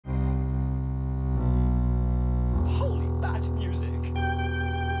Bat music.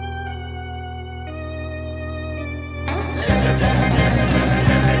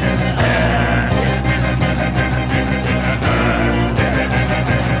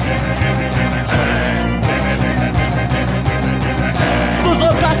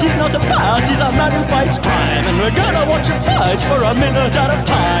 He's not a bat, he's a man who fights crime. And we're gonna watch him fight for a minute at a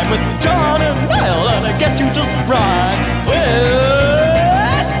time. With John and Niall and a guest who doesn't rhyme.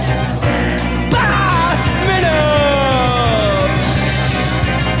 It's Bat Minute!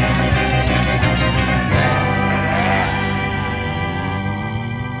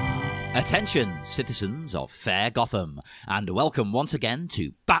 Attention, citizens of fair Gotham, and welcome once again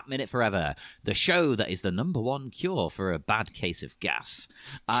to Bat Minute Forever, the show that is the #1 cure for a bad case of gas.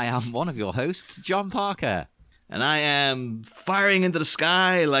 I am one of your hosts, John Parker. And I am firing into the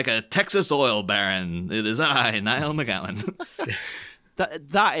sky like a Texas oil baron. It is I, Niall McGowan.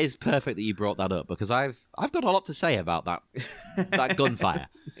 That is perfect that you brought that up, because I've got a lot to say about that gunfire.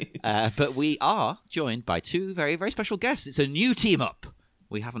 But we are joined by two very, very special guests. It's a new team up.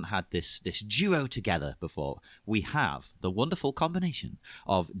 We haven't had this duo together before. We have the wonderful combination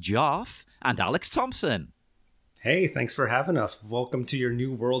of Jarf and Alex Thompson. Hey, thanks for having us. Welcome to your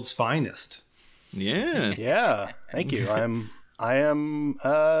new world's finest. Yeah. Yeah, thank you. I am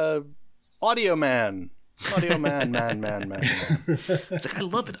audio man. Audio man. It's like, I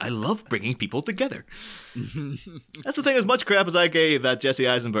love it. I love bringing people together. That's the thing. As much crap as I gave that Jesse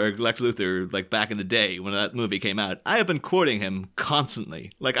Eisenberg Lex Luthor, like back in the day when that movie came out, I have been quoting him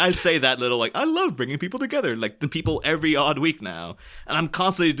constantly. Like, I say that little, like, I love bringing people together, like the people every odd week now. And I'm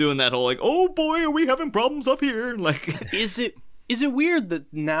constantly doing that whole, like, oh boy, are we having problems up here? Like, Is it weird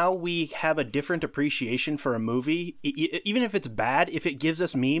that now we have a different appreciation for a movie, even if it's bad, if it gives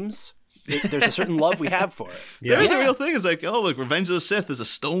us memes? There's a certain love we have for it. There's a real thing. It's like, oh, look, Revenge of the Sith is a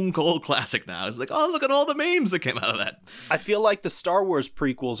stone cold classic now. It's like, oh, look at all the memes that came out of that. I feel like the Star Wars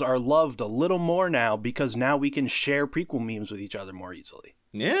prequels are loved a little more now because now we can share prequel memes with each other more easily.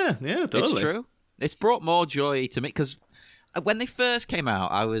 Yeah, totally. It's true. It's brought more joy to me, because when they first came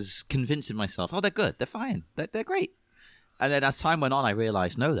out, I was convincing myself, oh, they're good, they're fine, they're great. And then as time went on, I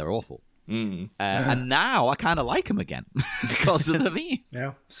realized, no, they're awful. And now I kind of like them again because of the meme.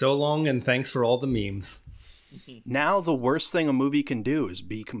 Yeah. So long, and thanks for all the memes. Now the worst thing a movie can do is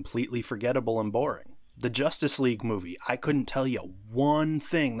be completely forgettable and boring. The Justice League movie, I couldn't tell you one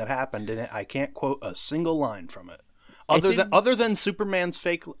thing that happened in it. I can't quote a single line from it. Other than Superman's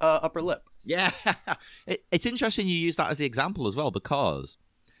fake upper lip. Yeah. It's interesting you use that as the example as well, because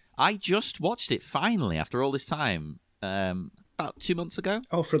I just watched it finally after all this time. About 2 months ago.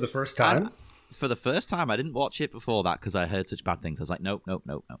 Oh, for the first time? For the first time. I didn't watch it before that because I heard such bad things. I was like, nope.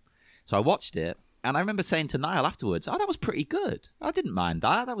 So I watched it, and I remember saying to Niall afterwards, oh, that was pretty good. I didn't mind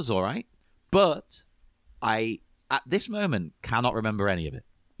that. That was all right. But I, at this moment, cannot remember any of it.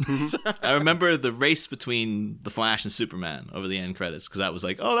 I remember the race between The Flash and Superman over the end credits, because that was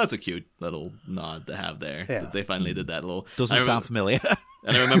like, oh, that's a cute little nod to have there. Yeah. That they finally did that little... Doesn't sound familiar.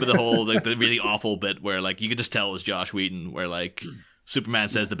 And I remember the whole, like, the really awful bit where, like, you could just tell it was Josh Whedon, where, like, Superman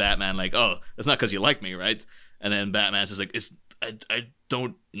says to Batman, like, oh, it's not because you like me, right? And then Batman's just like, I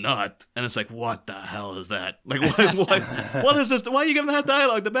don't not. And it's like, what the hell is that? Like, what is this? Why are you giving that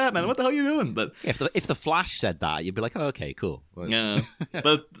dialogue to Batman? What the hell are you doing? But if the Flash said that, you'd be like, oh, okay, cool. yeah.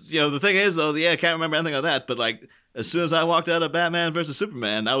 But, you know, the thing is, though, I can't remember anything of that, but, like, as soon as I walked out of Batman versus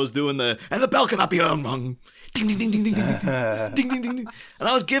Superman, I was doing and the bell cannot be unrung. Ding, ding, ding, ding, ding, ding, ding, ding, ding, ding. And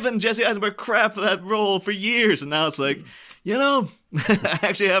I was giving Jesse Eisenberg crap for that role for years, and now it's like, you know, I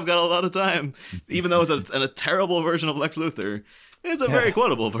actually have got a lot of time, even though it's a terrible version of Lex Luthor. It's a very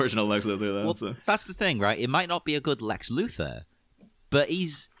quotable version of Lex Luthor, though. Well, so. That's the thing, right? It might not be a good Lex Luthor, but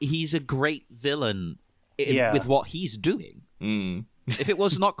he's a great villain with what he's doing. If it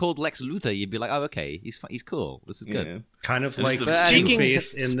was not called Lex Luthor, you'd be like, oh, okay, he's cool. This is good. Yeah. Kind of like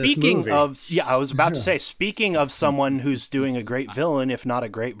Two-Face in this movie. I was about to say, speaking of someone who's doing a great villain, if not a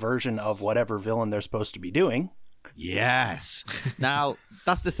great version of whatever villain they're supposed to be doing. Yes. Now,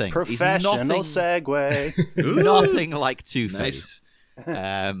 that's the thing. Professional segue. Nothing like Two-Face.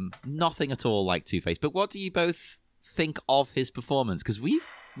 Nice. Nothing at all like Two-Face. But what do you both think of his performance? Because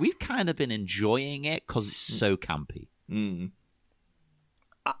we've kind of been enjoying it because it's so campy.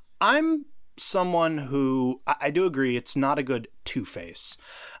 I'm someone who, I do agree, it's not a good Two-Face.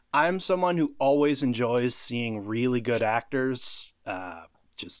 I'm someone who always enjoys seeing really good actors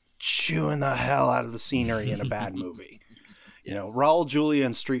just chewing the hell out of the scenery in a bad movie. You know, Raul Julia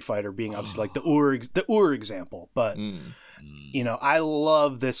and Street Fighter being obviously like the Ur example, but You know, I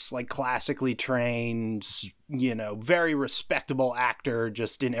love this like classically trained, you know, very respectable actor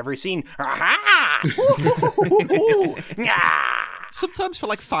just in every scene. Sometimes for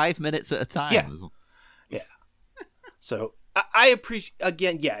like 5 minutes at a time. Yeah. So I appreciate,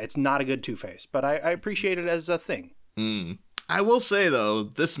 again, yeah, it's not a good Two-Face, but I appreciate it as a thing. I will say, though,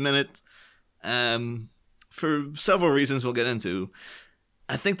 this minute, for several reasons we'll get into,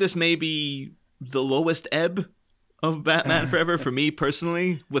 I think this may be the lowest ebb of Batman Forever for me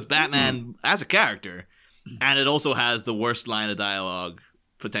personally, with Batman as a character. And it also has the worst line of dialogue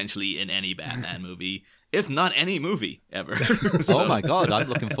potentially in any Batman movie, if not any movie ever. Oh my God, I'm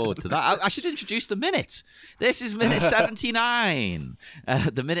looking forward to that. I should introduce the minute. This is minute 79.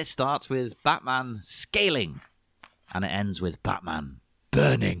 The minute starts with Batman scaling, and it ends with Batman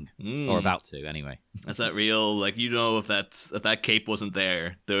burning, or about to, anyway. That's that real, like, you know, if that cape wasn't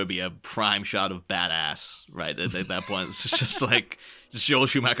there, there would be a prime shot of badass, right? At that point, it's just like, just Joel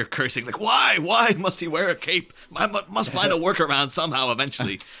Schumacher cursing, like, why must he wear a cape? I must find a workaround somehow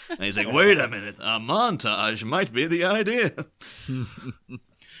eventually. And he's like, wait a minute, a montage might be the idea.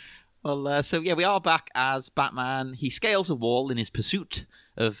 Well, so yeah, we are back as Batman. He scales a wall in his pursuit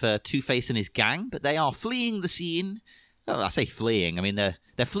of Two-Face and his gang, but they are fleeing the scene. Oh, I say fleeing. I mean, they're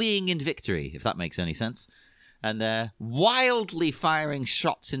fleeing in victory, if that makes any sense. And they're wildly firing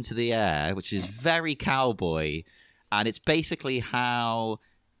shots into the air, which is very cowboy. And it's basically how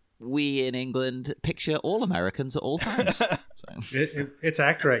we in England picture all Americans at all times. So. It's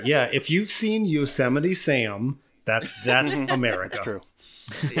accurate. Yeah, if you've seen Yosemite Sam, that's America. That's true.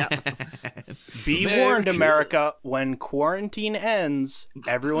 Yeah. Be warned, America, when quarantine ends,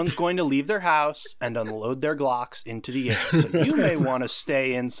 everyone's going to leave their house and unload their Glocks into the air. So you may want to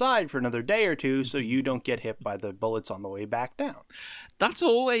stay inside for another day or two so you don't get hit by the bullets on the way back down. That's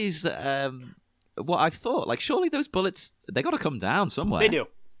always what I've thought. Like, surely those bullets, they got to come down somewhere. They do.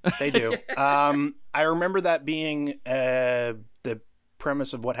 They do. I remember that being the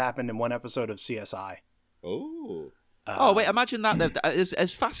premise of what happened in one episode of CSI. Oh, wait, imagine that.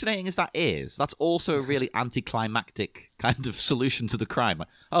 As fascinating as that is, that's also a really anticlimactic kind of solution to the crime. Like,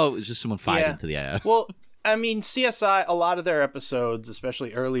 oh, it was just someone fired into the air. Well, I mean, CSI, a lot of their episodes,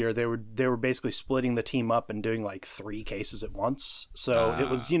 especially earlier, they were basically splitting the team up and doing like 3 cases at once. So it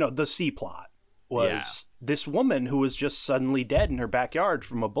was, you know, the C plot was this woman who was just suddenly dead in her backyard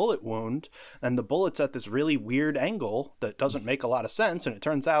from a bullet wound, and the bullet's at this really weird angle that doesn't make a lot of sense, and it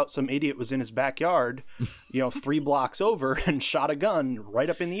turns out some idiot was in his backyard, you know, 3 blocks over and shot a gun right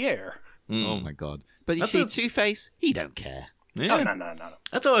up in the air. Oh my God. But you see, Two-Face, he don't care. Yeah. Oh, no.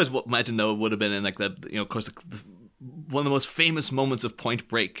 That's always what imagine though it would have been in like the, you know, of course, one of the most famous moments of Point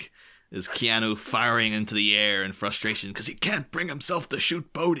Break is Keanu firing into the air in frustration because he can't bring himself to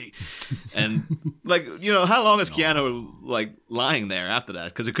shoot Bodhi. And, like, you know, how long is Keanu, like, lying there after that?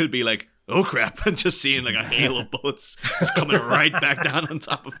 Because it could be like, oh crap, and just seeing like a hail of bullets just coming right back down on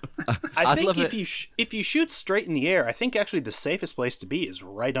top of him. I think if you shoot straight in the air, I think actually the safest place to be is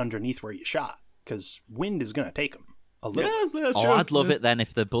right underneath where you shot, because wind is going to take him. Yeah, that's true. I'd love it then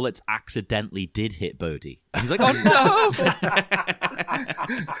if the bullets accidentally did hit Bodhi. He's like, oh no!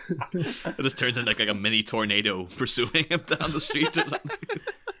 It just turns into like a mini tornado pursuing him down the street or something.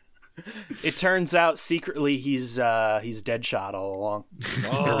 It turns out secretly he's Deadshot all along.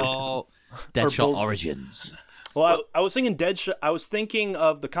 Oh, Deadshot Origins. Well, I was thinking Deadshot. I was thinking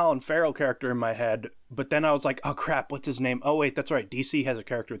of the Colin Farrell character in my head, but then I was like, oh crap, what's his name? Oh wait, that's right. DC has a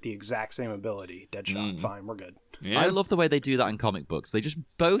character with the exact same ability. Deadshot. Fine, we're good. Yeah. I love the way they do that in comic books. They just,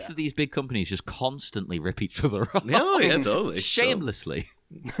 both of these big companies just constantly rip each other off. Yeah, totally. Shamelessly.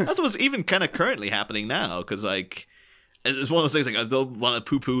 That's what's even kind of currently happening now, because like, it's one of those things, like, I don't want to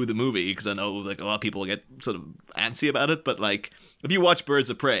poo-poo the movie, because I know like a lot of people get sort of antsy about it, but like, if you watch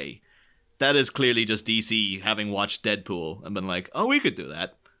Birds of Prey, that is clearly just DC having watched Deadpool and been like, oh, we could do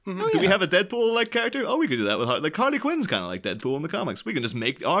that. Do we have a Deadpool-like character? Oh, we could do that with like Harley Quinn's kind of like Deadpool in the comics. We can just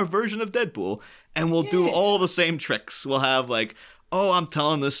make our version of Deadpool, and we'll do all the same tricks. We'll have like, oh, I'm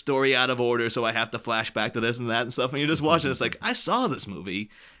telling this story out of order, so I have to flash back to this and that and stuff. And you're just watching. It's like, I saw this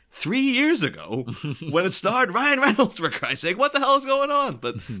movie 3 years ago when it starred Ryan Reynolds, for Christ's sake. What the hell is going on?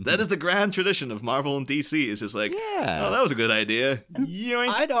 But that is the grand tradition of Marvel and DC. It's just like, oh, that was a good idea. Yoink.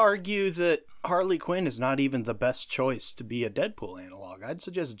 I'd argue that Harley Quinn is not even the best choice to be a Deadpool analog. I'd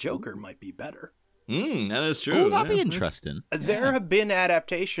suggest Joker might be better. That is true. Oh, that'd be interesting. There have been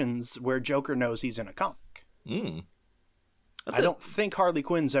adaptations where Joker knows he's in a comic. I don't think Harley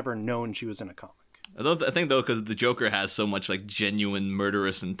Quinn's ever known she was in a comic. I think though, because the Joker has so much like genuine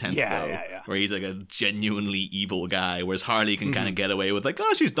murderous intent, where he's like a genuinely evil guy, whereas Harley can kind of get away with like,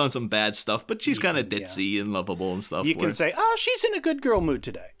 oh, she's done some bad stuff, but she's kind of ditzy and lovable and stuff. You can say, oh, she's in a good girl mood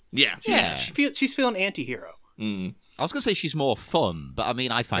today. Yeah, she's feeling anti-hero. I was going to say she's more fun, but I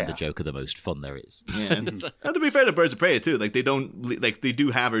mean, I find the Joker the most fun there is. Yeah. And to be fair to Birds of Prey too, like they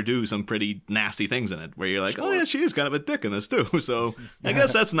do have her do some pretty nasty things in it, where you're like, oh yeah, she is kind of a dick in this too. So I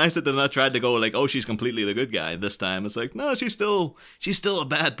guess that's nice that they're not trying to go like, oh, she's completely the good guy this time. It's like, no, she's still a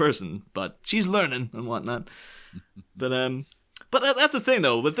bad person, but she's learning and whatnot. But that's the thing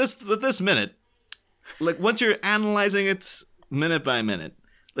though with this minute, like once you're analyzing it minute by minute.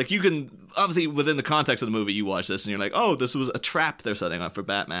 Like, you can, obviously, within the context of the movie, you watch this and you're like, oh, this was a trap they're setting up for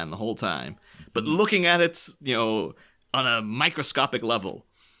Batman the whole time. But looking at it, on a microscopic level,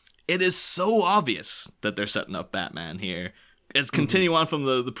 it is so obvious that they're setting up Batman here. It's continue on from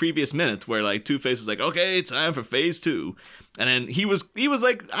the previous minute where, like, Two-Face is like, okay, time for phase 2. And then he was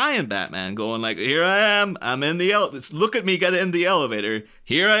like eyeing Batman, going like, here I am, I'm in the elevator. Look at me get in the elevator.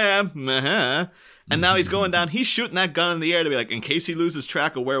 Here I am, And now he's going down. He's shooting that gun in the air to be like, in case he loses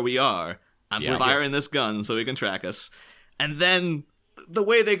track of where we are, I'm firing this gun so he can track us. And then the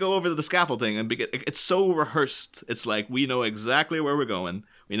way they go over the scaffolding, and it's so rehearsed. It's like, we know exactly where we're going.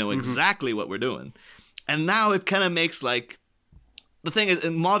 We know exactly what we're doing. And now it kind of makes like, the thing is,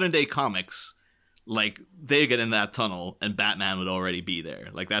 in modern day comics, like they get in that tunnel and Batman would already be there.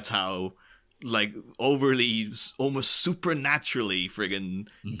 Like that's how like overly, almost supernaturally friggin'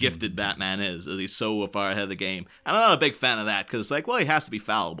 gifted Batman is. He's so far ahead of the game. And I'm not a big fan of that because, like, well, he has to be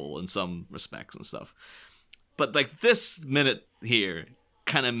fallible in some respects and stuff. But like this minute here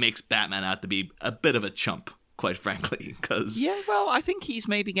kind of makes Batman out to be a bit of a chump, quite frankly. Because well, I think he's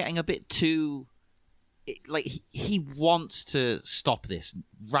maybe getting a bit too. Like he wants to stop this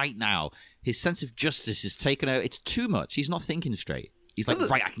right now. His sense of justice is taken out. It's too much. He's not thinking straight. He's like,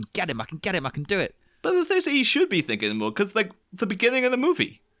 right, I can get him, I can do it. But the thing is, he should be thinking more, because, like, the beginning of the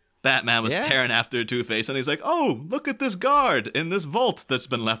movie, Batman was tearing after Two-Face, and he's like, oh, look at this guard in this vault that's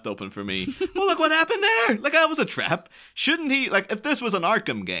been left open for me. Well, look what happened there. Like, that was a trap. Shouldn't he, like, if this was an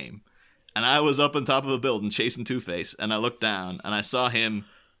Arkham game, and I was up on top of a building chasing Two-Face, and I looked down, and I saw him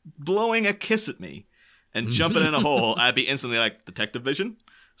blowing a kiss at me, and jumping in a hole, I'd be instantly like, Detective Vision?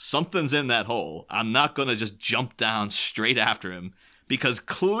 Something's in that hole. I'm not going to just jump down straight after him. Because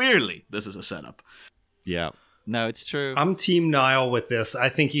clearly this is a setup. Yeah. No, it's true. I'm Team Niall with this. I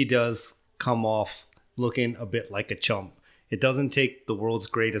think he does come off looking a bit like a chump. It doesn't take the world's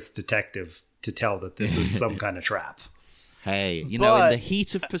greatest detective to tell that this is some kind of trap. Hey, in the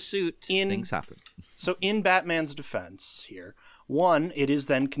heat of pursuit, things happen. So in Batman's defense here, one, it is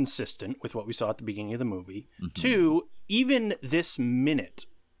then consistent with what we saw at the beginning of the movie. Two, even this minute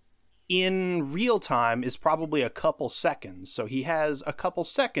in real time is probably a couple seconds. So he has a couple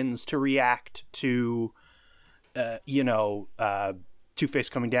seconds to react to, Two-Face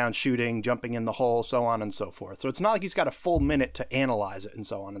coming down, shooting, jumping in the hole, so on and so forth. So it's not like he's got a full minute to analyze it and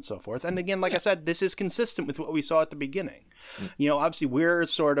so on and so forth. And again, like I said, this is consistent with what we saw at the beginning. Obviously we're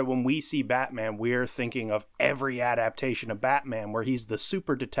sort of, when we see Batman, we're thinking of every adaptation of Batman where he's the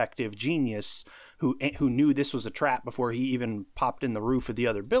super detective genius who knew this was a trap before he even popped in the roof of the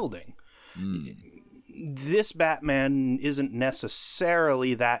other building. This Batman isn't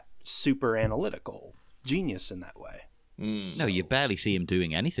necessarily that super analytical genius in that way. No, you barely see him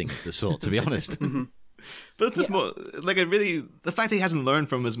doing anything of the sort, to be honest. But it's just more like the fact that he hasn't learned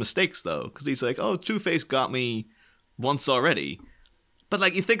from his mistakes though, because he's like, oh, Two-Face got me once already. But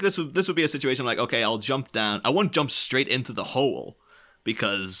like, you think this would be a situation like, okay, I'll jump down. I won't jump straight into the hole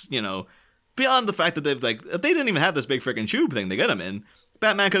because beyond the fact that if they didn't even have this big freaking tube thing to get him in,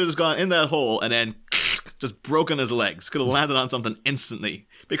 Batman could have just gone in that hole and then just broken his legs. Could have landed on something instantly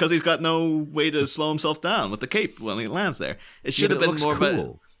because he's got no way to slow himself down with the cape when he lands there. It should have been more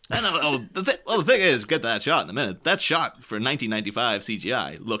cool. The thing is, get to that shot in a minute. That shot for 1995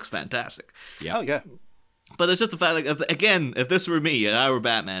 CGI looks fantastic. Yeah. Oh, yeah. But it's just the fact, like, if this were me and I were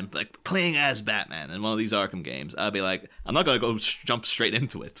Batman, like playing as Batman in one of these Arkham games, I'd be like, I'm not going to go jump straight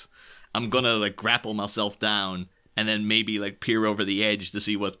into it. I'm going to like grapple myself down and then maybe like peer over the edge to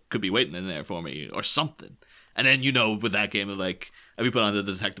see what could be waiting in there for me or something. And then, with that game of like, if you put on the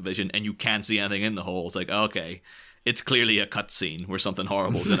Detective Vision and you can't see anything in the hole, it's like, okay, it's clearly a cutscene where something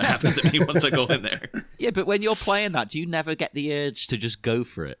horrible is going to happen to me once I go in there. Yeah, but when you're playing that, do you never get the urge to just go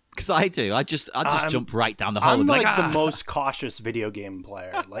for it? Because I do. I just jump right down the hole. I'm like the most cautious video game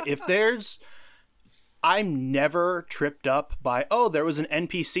player. Like I'm never tripped up by, there was an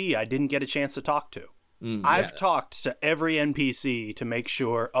NPC I didn't get a chance to talk to. I've talked to every NPC to make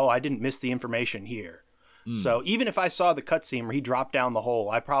sure, I didn't miss the information here. So even if I saw the cutscene where he dropped down the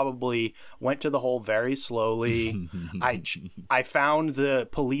hole, I probably went to the hole very slowly. I found the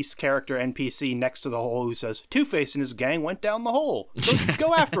police character NPC next to the hole who says, Two-Face and his gang went down the hole.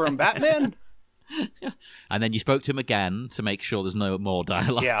 Go after him, Batman. And then you spoke to him again to make sure there's no more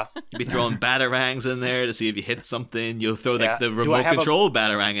dialogue. Yeah. You'd be throwing batarangs in there to see if you hit something. You'll throw the remote control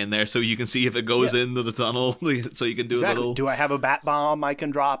batarang in there so you can see if it goes into the tunnel, so you can do a little... Do I have a bat bomb I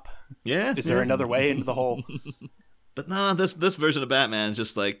can drop? Yeah. Is there another way into the hole? But no, this version of Batman is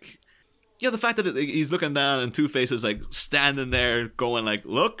just like... the fact that he's looking down and Two-Face is like standing there going like,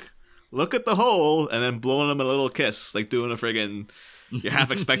 look at the hole, and then blowing him a little kiss, like doing a friggin'... You're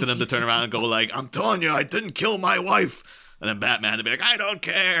half expecting him to turn around and go like, I'm telling you, I didn't kill my wife. And then Batman would be like, I don't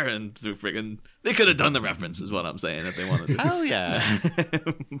care. And they could have done the reference, is what I'm saying, if they wanted to. Hell yeah.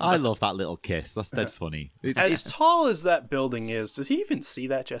 I love that little kiss. That's dead funny. As tall as that building is, does he even see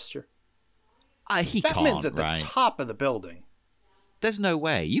that gesture? Batman's at the top of the building. There's no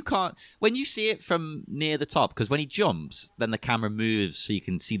way. You can't... When you see it from near the top, because when he jumps, then the camera moves so you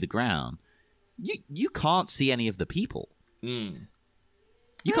can see the ground. You can't see any of the people.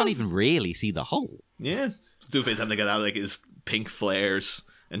 You can't even really see the hole. Yeah. Two-Face having to get out like his pink flares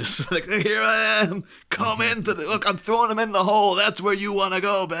and just like, here I am. Come into the... Look, I'm throwing him in the hole. That's where you want to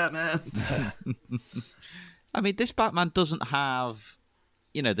go, Batman. I mean, this Batman doesn't have,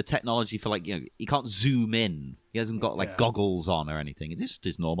 the technology for he can't zoom in. He hasn't got goggles on or anything. It's just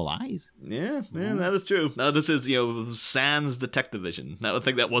his normal eyes. Yeah, that is true. Now this is, sans detective vision. I would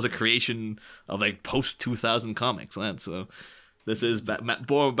think that was a creation of post-2000 comics. So... This is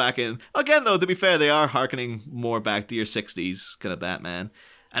more back in... Again, though, to be fair, they are hearkening more back to your 60s kind of Batman.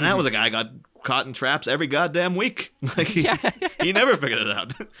 And that was a guy got caught in traps every goddamn week. He never figured it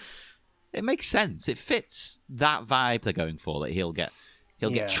out. It makes sense. It fits that vibe they're going for, that he'll get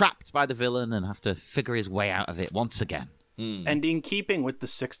trapped by the villain and have to figure his way out of it once again. And in keeping with the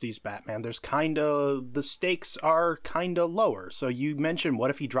 60s Batman, the stakes are kind of lower. So you mentioned,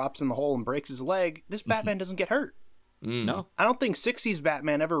 what if he drops in the hole and breaks his leg? This Batman doesn't get hurt. No. I don't think 60s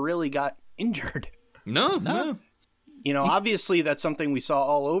Batman ever really got injured. No. Obviously that's something we saw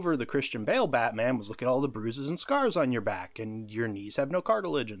all over the Christian Bale Batman, was look at all the bruises and scars on your back and your knees have no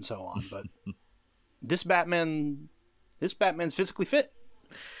cartilage and so on. But this Batman's physically fit.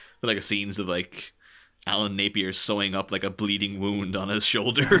 Scenes of Alan Napier sewing up a bleeding wound on his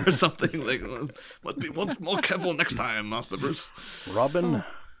shoulder or something. Must be more careful next time, Master Bruce. Robin,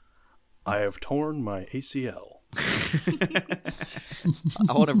 I have torn my ACL.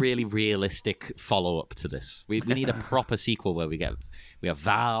 I want a really realistic follow-up to this. We need a proper sequel where we have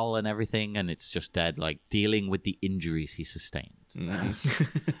Val and everything, and it's just dead, dealing with the injuries he sustained.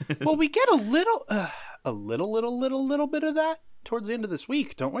 Well, we get a little bit of that towards the end of this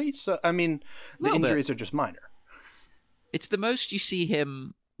week, don't we? So, I mean, the injuries are just minor. It's the most you see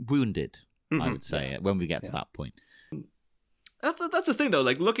him wounded, I would say, when we get to that point. That's the thing, though.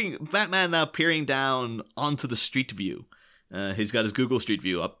 Looking Batman now peering down onto the street view. He's got his Google Street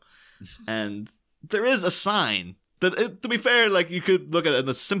View up, and there is a sign that, to be fair, you could look at it on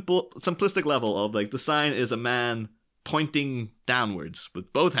the simplistic level of the sign is a man pointing downwards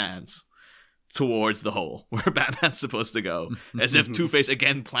with both hands towards the hole where Batman's supposed to go, as if Two-Face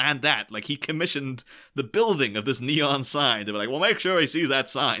again planned that. He commissioned the building of this neon sign to be well, make sure he sees that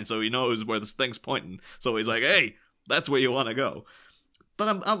sign so he knows where this thing's pointing. So he's hey. That's where you want to go.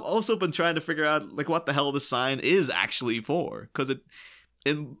 But I've also been trying to figure out what the hell the sign is actually for, because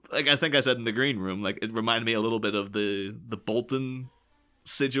I think I said in the green room, it reminded me a little bit of the Bolton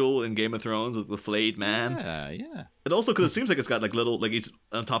sigil in Game of Thrones with the flayed man. Yeah. And also because it seems it's got little he's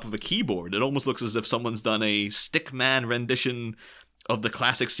on top of a keyboard. It almost looks as if someone's done a stickman rendition of the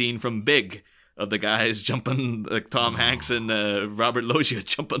classic scene from Big, of the guys jumping, Tom Hanks and Robert Loggia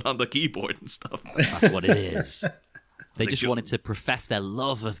jumping on the keyboard and stuff. That's what it is. They just wanted to profess their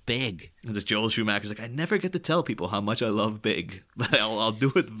love of Big. And this Joel Schumacher's I never get to tell people how much I love Big, but I'll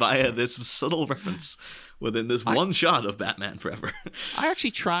do it via this subtle reference within this one shot of Batman Forever. I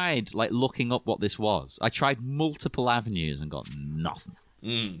actually tried looking up what this was. I tried multiple avenues and got nothing.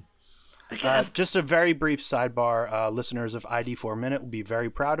 Just a very brief sidebar. Listeners of ID4 Minute will be very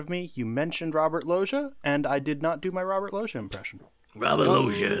proud of me. You mentioned Robert Loggia, and I did not do my Robert Loggia impression. Robert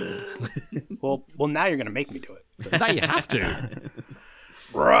Loggia. Well, now you're going to make me do it. Now you have to.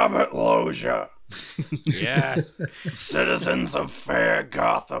 Robert Loggia. Yes. Citizens of fair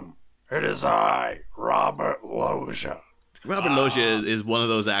Gotham. It is I, Robert Loggia. Robert Loggia is one of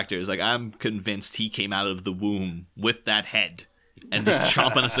those actors. I'm convinced he came out of the womb with that head. and just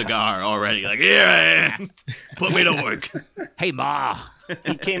chomping a cigar already. Like, here I am. Put me to work. Hey, Ma.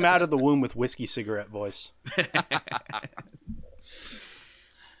 He came out of the womb with whiskey cigarette voice.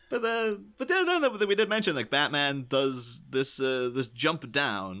 But then we did mention, like, Batman does this jump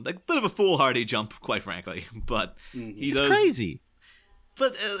down, like a bit of a foolhardy jump, quite frankly. But he does Crazy.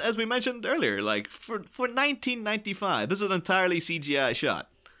 But as we mentioned earlier, like for 1995, this is an entirely CGI shot.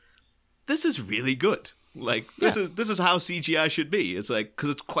 This is really good. Like this is how CGI should be. It's like because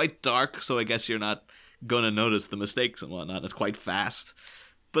it's quite dark, so I guess you're not gonna notice the mistakes and whatnot. It's quite fast.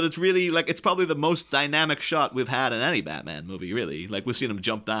 But it's really, like, it's probably the most dynamic shot we've had in any Batman movie, really. Like, we've seen him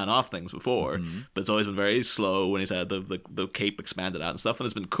jump down off things before, but it's always been very slow when he's had the cape expanded out and stuff, and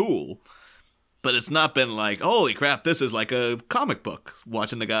it's been cool. But it's not been like, holy crap, this is like a comic book.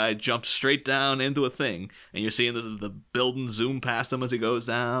 Watching the guy jump straight down into a thing, and you're seeing the building zoom past him as he goes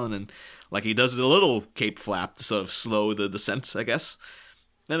down, and, like, he does the little cape flap to sort of slow the descent, I guess.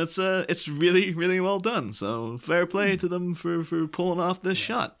 And it's really, really well done. So fair play to them for pulling off this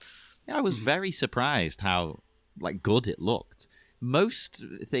shot. Yeah, I was very surprised how like good it looked. Most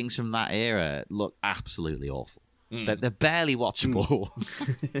things from that era look absolutely awful. They're barely watchable.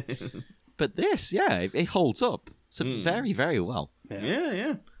 But this, it holds up. So very, very well.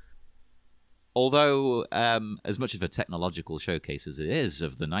 Yeah. Although, as much of a technological showcase as it is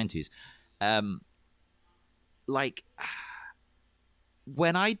of the 90s, like...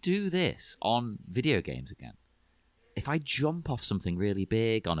 when I do this on video games again, if I jump off something really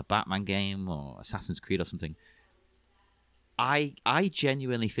big on a Batman game or Assassin's Creed or something, I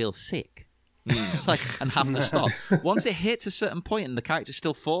genuinely feel sick. Like, and have to stop. Once it hits a certain point and the character's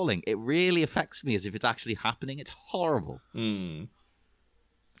still falling, it really affects me as if it's actually happening. It's horrible.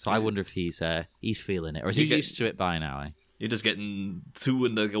 So I wonder if he's feeling it, or is he used to it by now? You're just getting too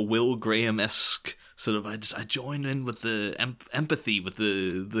into like a Will Graham-esque sort of. I join in with the empathy with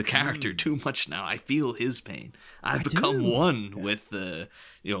the character too much now. I feel his pain. I've become one with the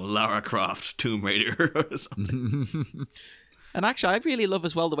Lara Croft Tomb Raider or something. And actually, I really love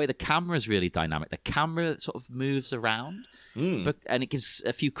as well the way the camera's really dynamic. The camera sort of moves around, and it gives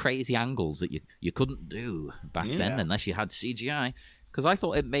a few crazy angles that you couldn't do back then unless you had CGI. Because I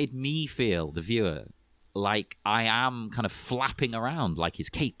thought it made me feel, the viewer, like I am kind of flapping around like his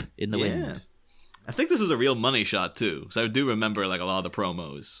cape in the wind. I think this was a real money shot too. So I do remember like a lot of the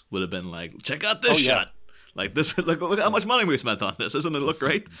promos would have been like, check out this shot. Like this, look how much money we spent on this. Doesn't it look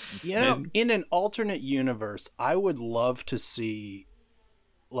great? In an alternate universe, I would love to see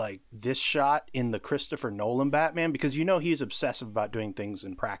like this shot in the Christopher Nolan Batman, because he's obsessive about doing things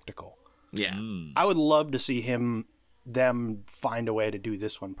in practical. Yeah. I would love to see them find a way to do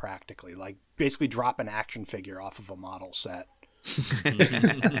this one practically, like basically drop an action figure off of a model set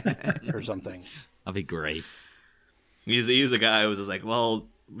or something. That'd be great. He's a guy who was just like, well,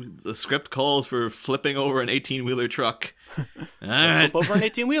 the script calls for flipping over an 18-wheeler truck. All right. Flip over an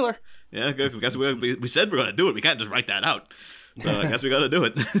 18-wheeler. Yeah, good. I guess we said we're going to do it. We can't just write that out. So I guess we got to do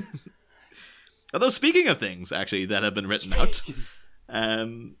it. Although, speaking of things, actually, that have been written out,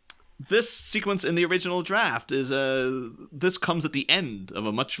 this sequence in the original draft is this comes at the end of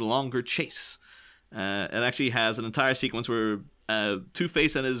a much longer chase. It actually has an entire sequence where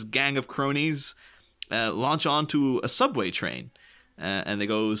Two-Face and his gang of cronies launch onto a subway train. And they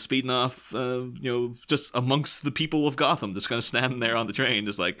go speeding off, just amongst the people of Gotham, just kind of standing there on the train,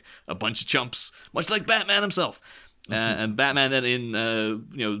 just like a bunch of chumps, much like Batman himself. And Batman then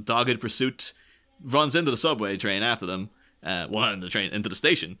in, dogged pursuit, runs into the subway train after them. Not into the train, into the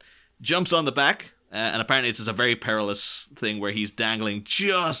station. Jumps on the back, and apparently it's just a very perilous thing where he's dangling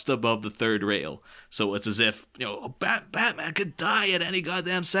just above the third rail. So it's as if, Batman could die at any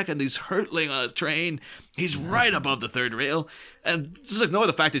goddamn second. He's hurtling on a train. He's right above the third rail. And just ignore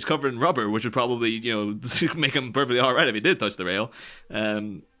the fact he's covered in rubber, which would probably, make him perfectly all right if he did touch the rail.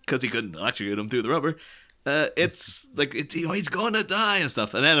 Because he couldn't electrocute him through the rubber. It's like, he's going to die and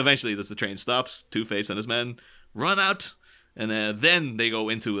stuff. And then eventually the train stops. Two-Face and his men run out. And then they go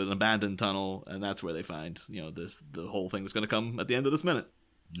into an abandoned tunnel, and that's where they find, the whole thing that's going to come at the end of this minute.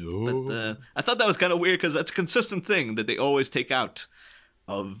 No. But I thought that was kind of weird, because that's a consistent thing that they always take out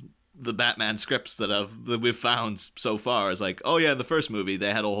of the Batman scripts that we've found so far. Is like, oh yeah, in the first movie,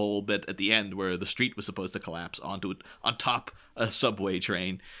 they had a whole bit at the end where the street was supposed to collapse on top a subway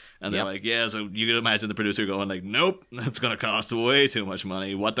train. And they're like, yeah, so you can imagine the producer going like, nope, that's going to cost way too much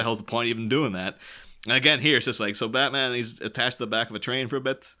money. What the hell's the point of even doing that? And again, here it's just like, so Batman, he's attached to the back of a train for a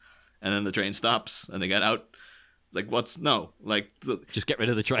bit, and then the train stops, and they get out. Like, just get rid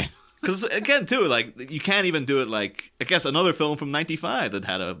of the train. Because again, too, like, you can't even do it like, I guess another film from '95 that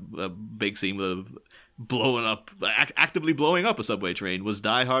had a big scene with actively blowing up a subway train was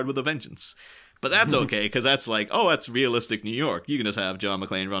Die Hard with a Vengeance. But that's okay, because that's like, oh, that's realistic New York. You can just have John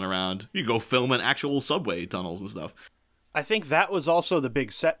McClane run around. You can go film in actual subway tunnels and stuff. I think that was also the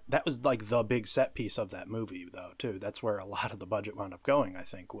big set. That was like the big set piece of that movie, though, too. That's where a lot of the budget wound up going, I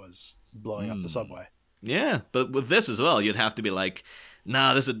think, was blowing up the subway. Yeah, but with this as well, you'd have to be like,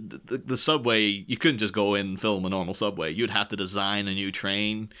 nah, this is the subway. You couldn't just go in and film a normal subway. You'd have to design a new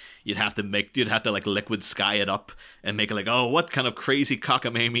train. You'd have to like liquid sky it up and make it like, oh, what kind of crazy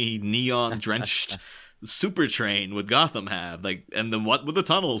cockamamie neon drenched super train would Gotham have? Like, and then what would the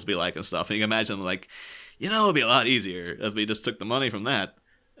tunnels be like and stuff? And you can imagine like, it'd be a lot easier if we just took the money from that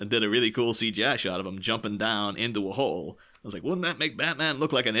and did a really cool CGI shot of him jumping down into a hole. I was like, wouldn't that make Batman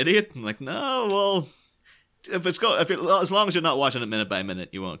look like an idiot? I'm like, no, well. As long as you're not watching it minute by minute,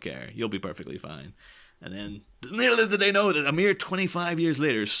 you won't care. You'll be perfectly fine. And then little did they know that a mere 25 years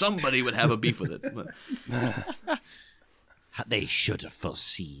later, somebody would have a beef with it. They should have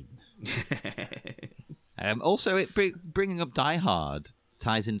foreseen. Also, bringing up Die Hard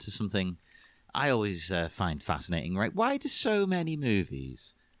ties into something I always find fascinating. Right? Why do so many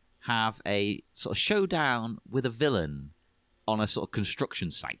movies have a sort of showdown with a villain on a sort of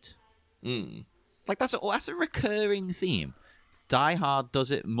construction site? Like, that's a recurring theme. Die Hard does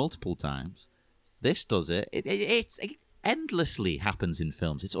it multiple times. This does it. It endlessly happens in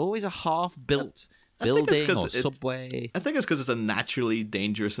films. It's always a half-built building or subway. I think it's because it's a naturally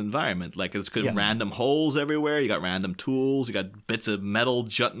dangerous environment. Like, it's got random holes everywhere. You got random tools. You got bits of metal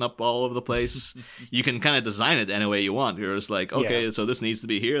jutting up all over the place. You can kind of design it any way you want. You're just like, okay, so this needs to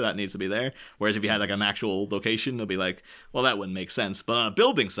be here, that needs to be there. Whereas if you had like an actual location, it'll be like, well, that wouldn't make sense. But on a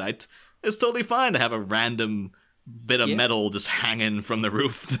building site, it's totally fine to have a random bit of metal just hanging from the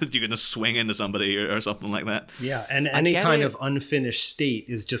roof that you're going to swing into somebody or something like that. Yeah, and any kind of unfinished state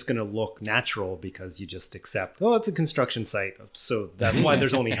is just going to look natural because you just accept, oh, it's a construction site. So that's why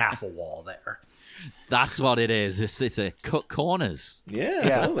there's only half a wall there. That's what it is. It's a cut corners.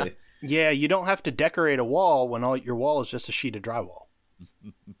 Yeah, totally. Yeah, you don't have to decorate a wall when all your wall is just a sheet of drywall.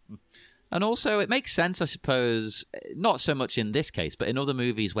 And also, it makes sense, I suppose, not so much in this case, but in other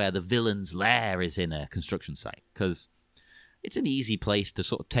movies where the villain's lair is in a construction site, because it's an easy place to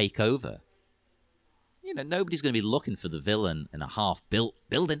sort of take over. Nobody's going to be looking for the villain in a half-built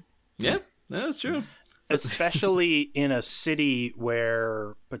building. Yeah, that's true. Especially in a city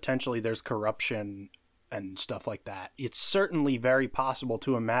where potentially there's corruption and stuff like that. It's certainly very possible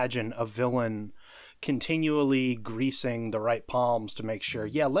to imagine a villain continually greasing the right palms to make sure,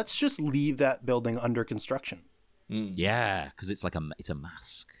 let's just leave that building under construction. Yeah, because it's a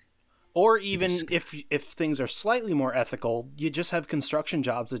mask. Or even if things are slightly more ethical, you just have construction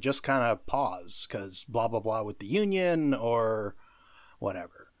jobs that just kind of pause because blah, blah, blah with the union or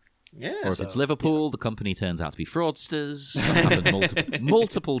whatever. Yeah. Or if it's Liverpool, the company turns out to be fraudsters. That's happened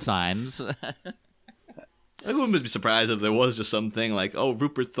multiple times. I wouldn't be surprised if there was just something like, oh,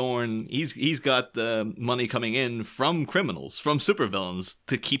 Rupert Thorne, he's got money coming in from criminals, from supervillains,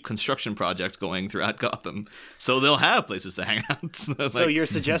 to keep construction projects going throughout Gotham. So they'll have places to hang out. So you're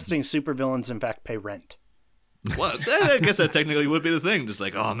suggesting supervillains, in fact, pay rent? Well, I guess that technically would be the thing. Just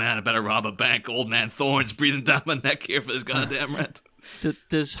like, oh, man, I better rob a bank. Old man Thorne's breathing down my neck here for this goddamn rent.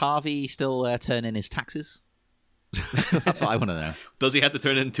 Does Harvey still turn in his taxes? That's what I want to know. Does he have to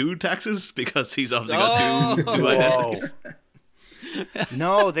turn in 2 taxes? Because he's obviously got two identities.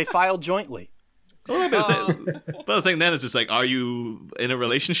 No, they filed jointly. But the thing then is just like, are you in a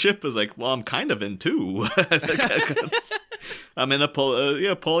relationship? It's like, well, I'm kind of in 2. I'm in a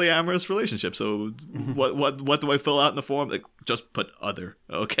polyamorous relationship. So what do I fill out in the form? Like, just put other,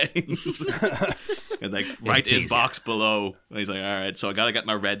 okay? And like right in box below. And he's like, all right, so I gotta get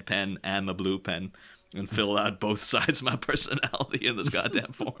my red pen and my blue pen and fill out both sides of my personality in this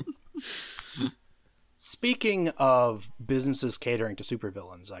goddamn form. Speaking of businesses catering to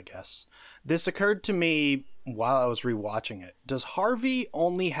supervillains, I guess, this occurred to me while I was rewatching it. Does Harvey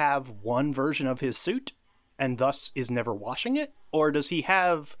only have one version of his suit and thus is never washing it? Or does he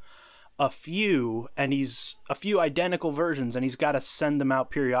have a few identical versions and he's got to send them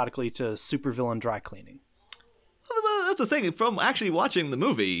out periodically to supervillain dry cleaning? Well, that's the thing. From actually watching the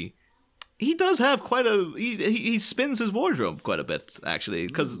movie, he does have quite a... He spins his wardrobe quite a bit, actually,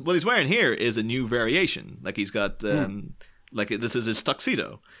 because what he's wearing here is a new variation. Like, he's got... Like, this is his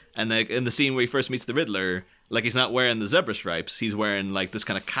tuxedo. And like, in the scene where he first meets the Riddler, like, he's not wearing the zebra stripes. He's wearing, like, this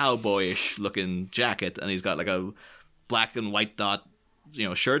kind of cowboyish looking jacket, and he's got, like, a black and white dot,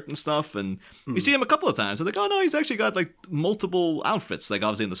 shirt and stuff. And you see him a couple of times. I'm like, oh, no, he's actually got, like, multiple outfits. Like,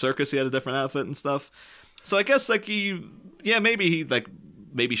 obviously in the circus, he had a different outfit and stuff. So I guess, like,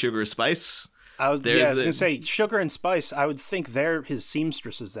 maybe Sugar or Spice. I was going to say, Sugar and Spice, I would think they're his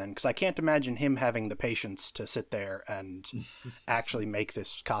seamstresses then, because I can't imagine him having the patience to sit there and actually make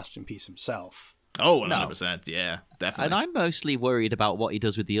this costume piece himself. Oh, 100%. Yeah, definitely. And I'm mostly worried about what he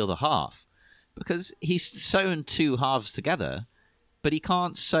does with the other half, because he's sewn two halves together, but he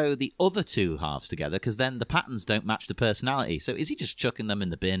can't sew the other two halves together because then the patterns don't match the personality. So is he just chucking them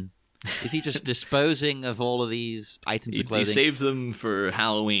in the bin? Is he just disposing of all of these items of clothing? He saves them for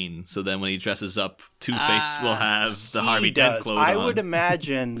Halloween, so then when he dresses up, Two-Face will have the Harvey Dent clothes on. I would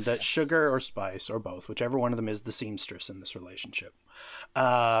imagine that Sugar or Spice, or both, whichever one of them is the seamstress in this relationship,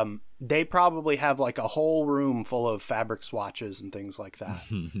 they probably have like a whole room full of fabric swatches and things like that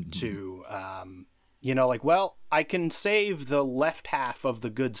to, like, well, I can save the left half of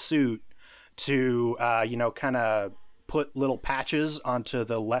the good suit to, kind of put little patches onto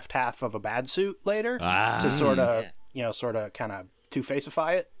the left half of a bad suit later to sort of kind of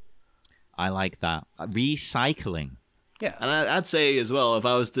two-faceify it. I like that. Recycling. Yeah. And I'd say as well, if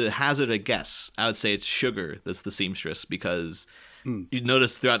I was to hazard a guess, I would say it's Sugar that's the seamstress, because you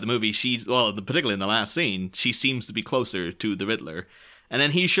notice throughout the movie, particularly in the last scene, she seems to be closer to the Riddler. And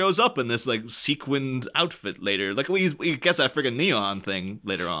then he shows up in this like sequined outfit later. Like he gets that friggin' neon thing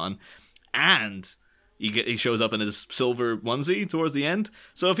later on. And he shows up in his silver onesie towards the end.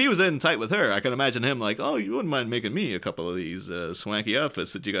 So if he was in tight with her, I can imagine him like, oh, you wouldn't mind making me a couple of these swanky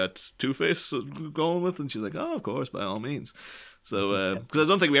outfits that you got Two-Face going with? And she's like, oh, of course, by all means. So, because I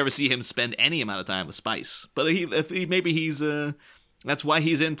don't think we ever see him spend any amount of time with Spice. But that's why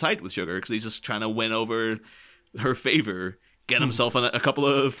he's in tight with Sugar, because he's just trying to win over her favor, get himself a couple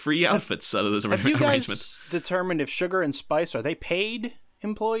of free outfits out of this arrangement. Have you guys determined if Sugar and Spice, are they paid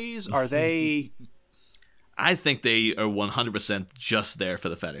employees? Are they... I think they are 100% just there for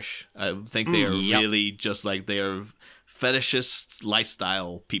the fetish. I think they are really just like, they are fetishist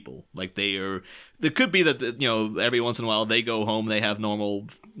lifestyle people. Like there could be that, every once in a while they go home, they have normal,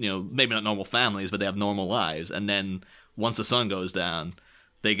 maybe not normal families, but they have normal lives. And then once the sun goes down,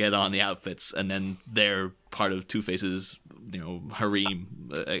 they get on the outfits, and then they're part of Two-Face's, harem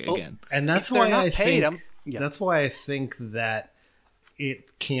again. And that's why that's why I think that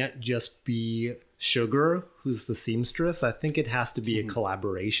it can't just be Sugar who's the seamstress. I think it has to be a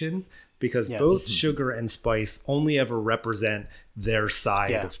collaboration, because both Sugar and Spice only ever represent their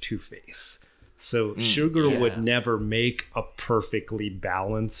side of Two-Face. So Sugar would never make a perfectly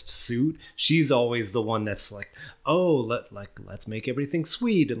balanced suit. She's always the one that's like, oh, let's make everything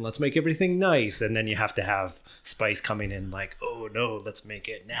sweet and let's make everything nice. And then you have to have Spice coming in like, oh no, let's make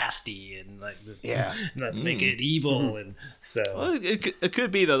it nasty and let's make it evil. And so it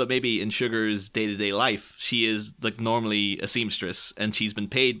could be though that maybe in Sugar's day-to-day life, she is like normally a seamstress and she's been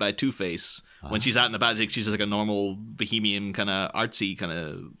paid by Two-Face. When she's out and about, she's just like a normal bohemian kind of artsy kind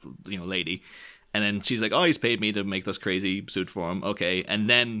of lady. And then she's like, oh, he's paid me to make this crazy suit for him. Okay. And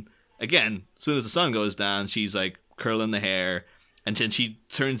then, again, as soon as the sun goes down, she's like curling the hair. And then she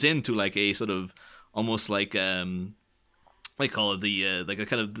turns into like a sort of almost like, what do you call it? Like a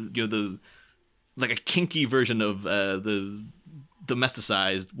kind of, like a kinky version of the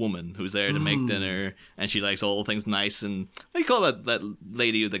domesticized woman who's there to make dinner. And she likes all things nice. And what do you call that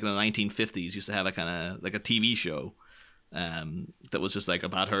lady like in the 1950s used to have a kind of like a TV show? That was just like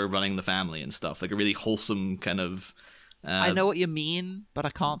about her running the family and stuff, like a really wholesome kind of. I know what you mean, but I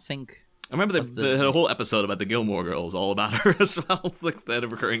can't think. I remember the whole episode about the Gilmore Girls, all about her as well. Like they had a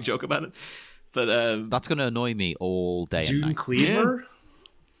recurring joke about it. But that's going to annoy me all day. June Cleaver.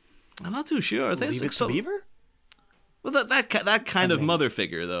 Yeah. I'm not too sure. I think Leave it's it to Beaver. Well, that kind of mother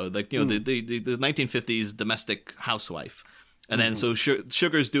figure though, like the 1950s domestic housewife. And then so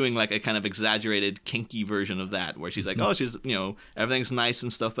Sugar's doing like a kind of exaggerated, kinky version of that, where she's like, oh, she's, everything's nice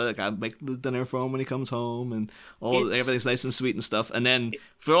and stuff, but I gotta make the dinner for him when he comes home, and everything's nice and sweet and stuff. And then,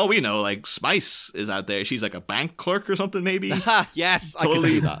 for all we know, like Spice is out there. She's like a bank clerk or something, maybe. Yes, totally I can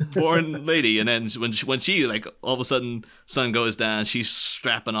see that. Born lady. And then when she like all of a sudden sun goes down, she's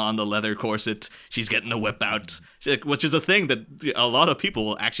strapping on the leather corset. She's getting the whip out, which is a thing that a lot of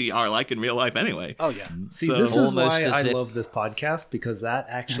people actually are like in real life anyway. Oh yeah. See, this is why I love this podcast, because that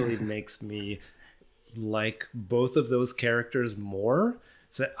actually makes me like both of those characters more.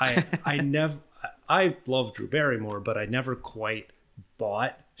 So I love Drew Barrymore, but I never quite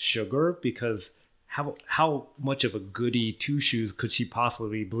bought Sugar, because how much of a goody two shoes could she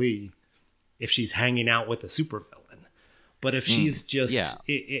possibly be if she's hanging out with a supervillain? But if she's just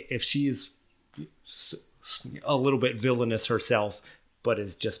if she's a little bit villainous herself, but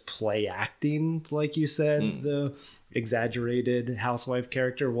is just play acting, like you said, the exaggerated housewife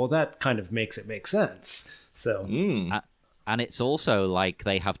character, well, that kind of makes it make sense. So And it's also like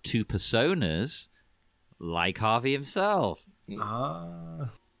they have two personas, like Harvey himself.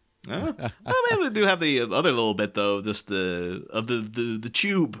 Ah. Well, maybe we do have the other little bit though, just the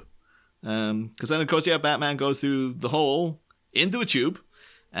tube, because then of course Batman goes through the hole into a tube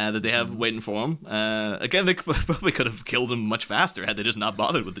that they have waiting for him. Again, they probably could have killed him much faster had they just not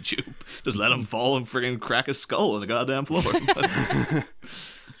bothered with the tube. Just let him fall and friggin' crack his skull on the goddamn floor.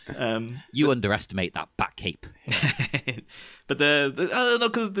 You underestimate that bat cape. But I don't know,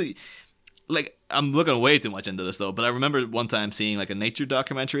 because like, I'm looking way too much into this though, but I remember one time seeing like a nature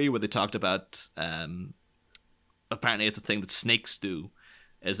documentary where they talked about apparently it's a thing that snakes do,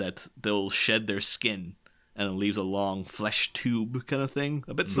 is that they'll shed their skin and it leaves a long flesh tube kind of thing,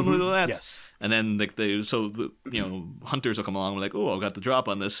 a bit similar to that. Yes. And then like hunters will come along and be like, oh, I've got the drop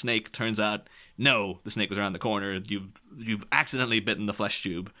on this snake. Turns out, no, the snake was around the corner. You've accidentally bitten the flesh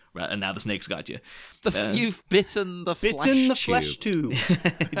tube, right? And now the snake's got you. You've bitten the flesh tube.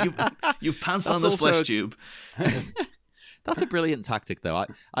 You've pounced on this flesh tube. That's a brilliant tactic, though.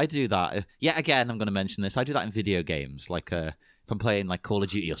 I do that. Yet again, I'm going to mention this. I do that in video games. Like if I'm playing like Call of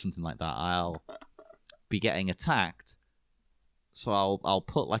Duty or something like that, I'll be getting attacked, so I'll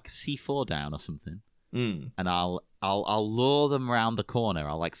put like C4 down or something, and I'll lure them around the corner.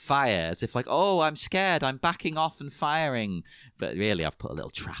 I'll like fire as if like, oh, I'm scared, I'm backing off and firing, but really I've put a little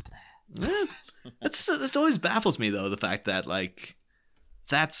trap there. It always baffles me though, the fact that like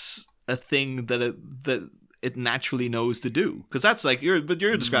that's a thing that it naturally knows to do, because that's like you're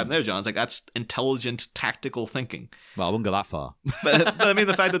describing there, John. It's like that's intelligent tactical thinking. Well, I wouldn't go that far. but I mean,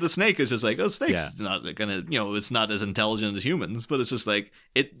 the fact that the snake is just like, oh, snake's not gonna, it's not as intelligent as humans, but it's just like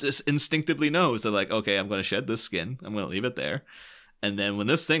it just instinctively knows that like, okay, I'm gonna shed this skin, I'm gonna leave it there, and then when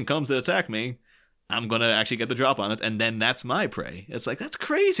this thing comes to attack me, I'm gonna actually get the drop on it, and then that's my prey. It's like, that's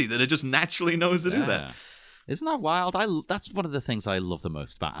crazy that it just naturally knows to do that. Isn't that wild? That's one of the things I love the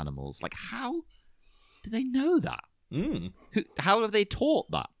most about animals. Like, how do they know that? How have they taught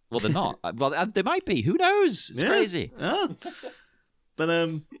that? Well, they're not. Well, they might be. Who knows? It's crazy. Yeah.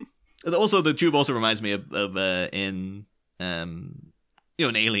 But also the tube also reminds me of in an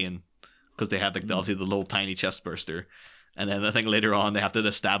Alien, because they have obviously the little tiny chest burster, and then I think later on they have to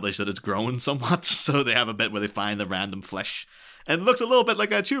establish that it's grown somewhat. So they have a bit where they find the random flesh. And it looks a little bit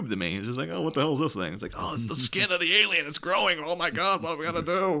like a tube to me. It's just like, oh, what the hell is this thing? It's like, oh, it's the skin of the alien. It's growing. Oh my god, what are we gonna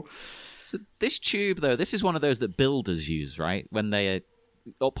do? So this tube, though, this is one of those that builders use, right? When they're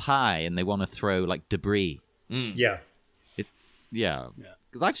up high and they want to throw, like, debris. Yeah.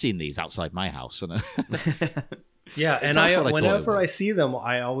 Because I've seen these outside my house. And yeah, and whenever I see them,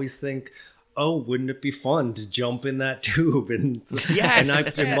 I always think, oh, wouldn't it be fun to jump in that tube? And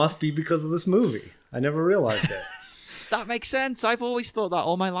it must be because of this movie. I never realized that. That makes sense. I've always thought that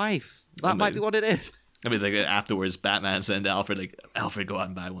all my life. That might be what it is. I mean, like afterwards, Batman sent Alfred, like, Alfred, go out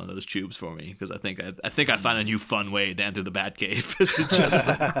and buy one of those tubes for me, because I think I'd find a new fun way to enter the Batcave. It's just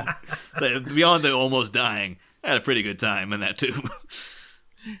like, beyond the almost dying, I had a pretty good time in that tube.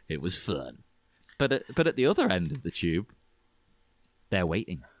 It was fun, but at the other end of the tube, they're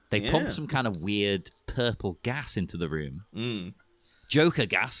waiting. They pump some kind of weird purple gas into the room. Joker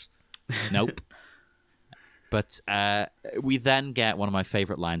gas. Nope. But we then get one of my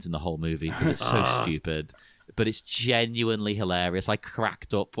favorite lines in the whole movie, because it's so stupid, but it's genuinely hilarious. I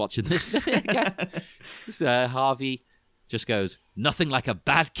cracked up watching this again. Harvey just goes, "Nothing like a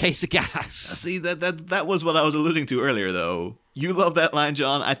bad case of gas." See, that was what I was alluding to earlier, though. You love that line,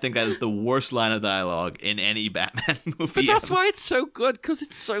 John. I think that is the worst line of dialogue in any Batman movie. But that's why it's so good, because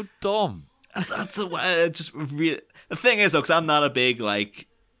it's so dumb. That's the thing is, though, because I'm not a big like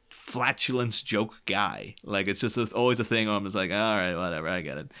flatulence joke guy. Like, it's just always a thing where I'm just like, all right, whatever, I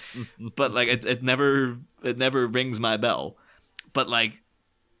get it. But like, it never rings my bell. But like,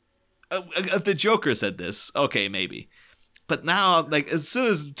 if the Joker said this, okay, maybe. But now, like, as soon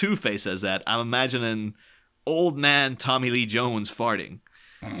as Two-Face says that, I'm imagining old man Tommy Lee Jones farting.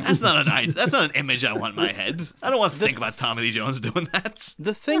 That's not an image I want in my head. I don't want to think about Tommy Lee Jones doing that.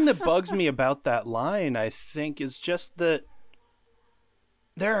 The thing that bugs me about that line, I think, is just that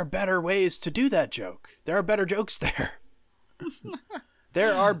there are better ways to do that joke. There are better jokes there.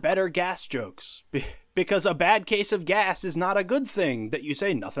 There are better gas jokes. Because a bad case of gas is not a good thing that you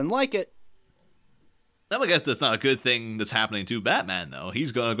say nothing like it. I guess that's not a good thing that's happening to Batman, though.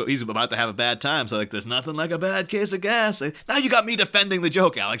 He's about to have a bad time, so like, there's nothing like a bad case of gas. Now you got me defending the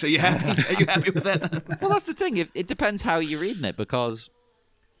joke, Alex. Are you happy? Are you happy with that? Well, that's the thing. It depends how you're reading it, because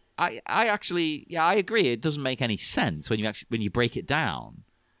I actually agree. It doesn't make any sense when you break it down.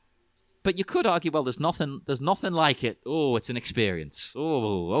 But you could argue, well, there's nothing like it. Oh, it's an experience.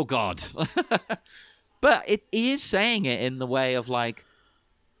 Oh God. But it is saying it in the way of like,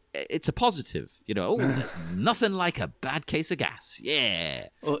 it's a positive, you know. Oh, there's nothing like a bad case of gas. Yeah.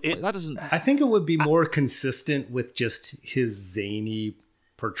 Well, that doesn't. I think it would be more consistent with just his zany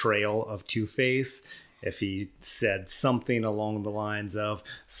portrayal of Two-Face if he said something along the lines of,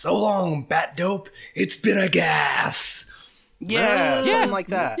 "So long, Bat Dope. It's been a gas." Yeah, something like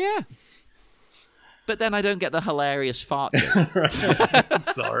that. Yeah. But then I don't get the hilarious fart joke.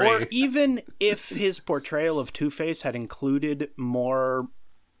 Sorry. Or even if his portrayal of Two-Face had included more,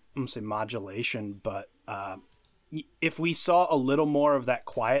 I'm going to say modulation, but if we saw a little more of that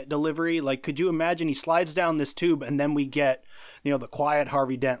quiet delivery, like, could you imagine he slides down this tube and then we get, you know, the quiet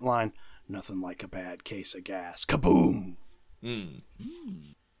Harvey Dent line, "Nothing like a bad case of gas. Kaboom!"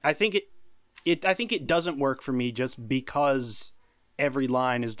 I think it doesn't work for me just because every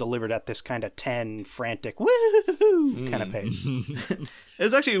line is delivered at this kind of 10 frantic woo kind of pace.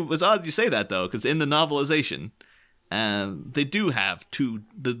 It's odd you say that though, because in the novelization, they do have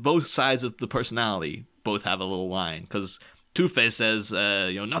both sides of the personality both have a little line, because Two-Face says,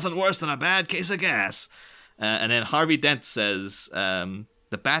 "Nothing worse than a bad case of gas," and then Harvey Dent says, "The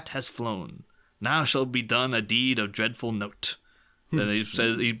bat has flown. Now shall be done a deed of dreadful note." Then he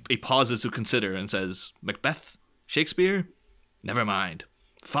says, he pauses to consider and says, "Macbeth? Shakespeare? Never mind.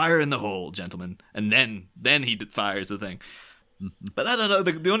 Fire in the hole, gentlemen." And then he fires the thing. But I don't know.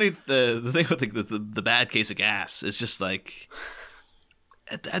 The thing with the bad case of gas is just like,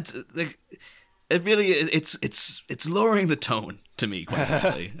 that's like, it really it's lowering the tone to me, quite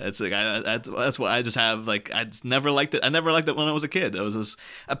frankly. It's like that's what I just have, like, I just never liked it. I never liked it when I was a kid. It was just,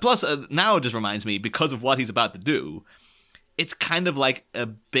 plus now it just reminds me, because of what he's about to do, it's kind of like a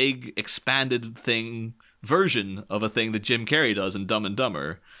big expanded version of a thing that Jim Carrey does in Dumb and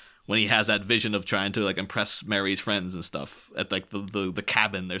Dumber, when he has that vision of trying to like impress Mary's friends and stuff at like the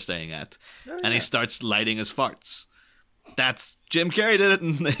cabin they're staying at, and he starts lighting his farts. That's Jim Carrey did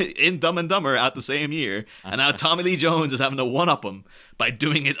it in Dumb and Dumber out the same year, and now Tommy Lee Jones is having to one-up him by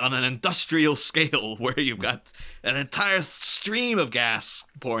doing it on an industrial scale where you've got an entire stream of gas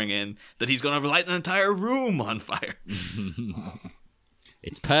pouring in that he's going to light an entire room on fire.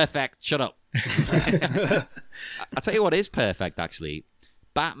 It's perfect. Shut up. I'll tell you what is perfect, actually.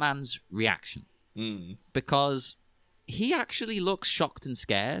 Batman's reaction. Because he actually looks shocked and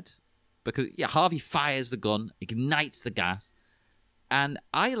scared. Because Harvey fires the gun, ignites the gas. And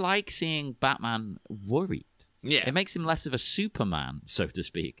I like seeing Batman worried. Yeah. It makes him less of a Superman, so to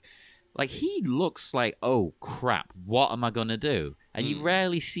speak. Like, he looks like, oh, crap, what am I going to do? And you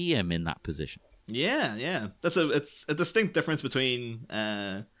rarely see him in that position. Yeah. It's a distinct difference between,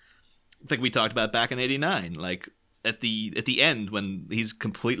 I think we talked about back in '89, like at the end when he's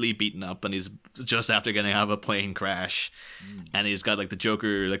completely beaten up and he's just after getting out of a plane crash, and he's got like the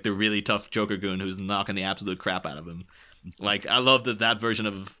Joker, like the really tough Joker goon who's knocking the absolute crap out of him. Like, I love that version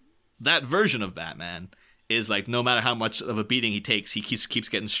of Batman is like, no matter how much of a beating he takes, he keeps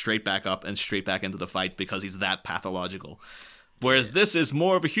getting straight back up and straight back into the fight because he's that pathological. Whereas this is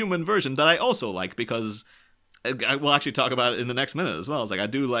more of a human version that I also like, because I will actually talk about it in the next minute as well. It's like, I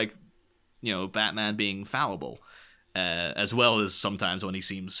do like, Batman being fallible, as well as sometimes when he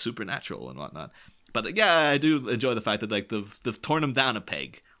seems supernatural and whatnot. But yeah, I do enjoy the fact that like they've torn him down a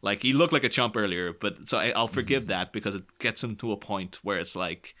peg. Like, he looked like a chump earlier, but so I'll forgive that, because it gets him to a point where it's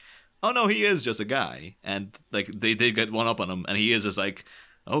like, oh no, he is just a guy, and like they did get one up on him, and he is just like,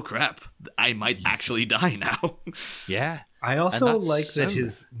 oh crap, I might actually die now. Yeah. I also like that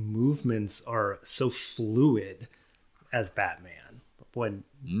his movements are so fluid as Batman. When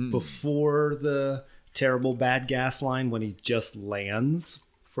before the terrible bad gas line, when he just lands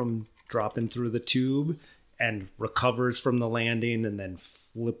from dropping through the tube and recovers from the landing and then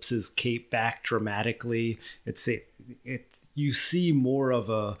flips his cape back dramatically, you see more of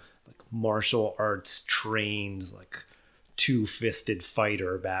a like martial arts trained, like two-fisted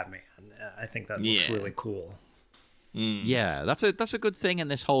fighter Batman. I think that looks really cool. Yeah, that's a good thing in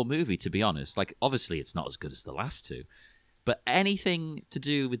this whole movie, to be honest. Like, obviously it's not as good as the last two, but anything to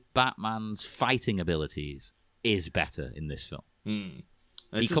do with Batman's fighting abilities is better in this film.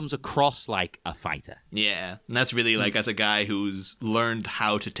 He comes across like a fighter. Yeah, and that's really like, as a guy who's learned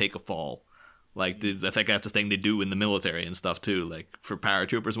how to take a fall. Like, I think that's the thing they do in the military and stuff too. Like, for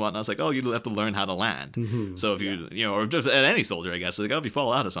paratroopers and whatnot, it's like, oh, you have to learn how to land. So if you, or just any soldier, I guess, like, oh, if you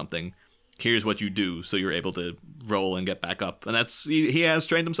fall out of something, here's what you do so you're able to roll and get back up. And that's, he has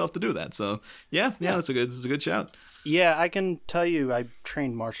trained himself to do that. So yeah, that's a good shout. Yeah, I can tell you, I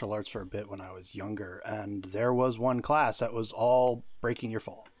trained martial arts for a bit when I was younger, and there was one class that was all breaking your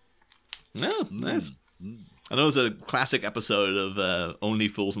fall. Oh, nice. I know it's a classic episode of Only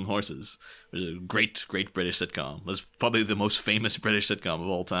Fools and Horses, which is a great British sitcom. It's probably the most famous British sitcom of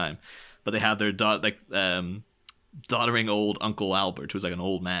all time. But they have their doddering old Uncle Albert, who's like an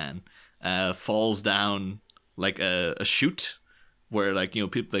old man, falls down like a chute where, like, you know,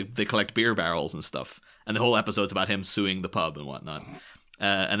 people they collect beer barrels and stuff, and the whole episode's about him suing the pub and whatnot.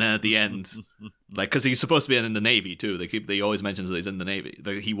 And then at the end, like, because he's supposed to be in the Navy too. They always mentions that he's in the Navy.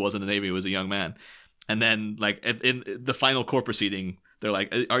 That he was in the Navy. He was a young man. And then, like, in the final court proceeding, they're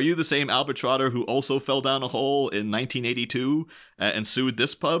like, "Are you the same Albert Trotter who also fell down a hole in 1982 and sued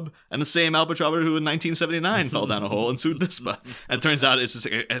this pub? And the same Albert Trotter who in 1979 fell down a hole and sued this pub?" And it turns out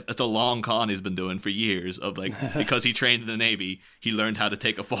it's a long con he's been doing for years of, like, because he trained in the Navy, he learned how to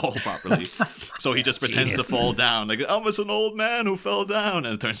take a fall properly. So he just pretends to fall down. Like, "I'm just an old man who fell down."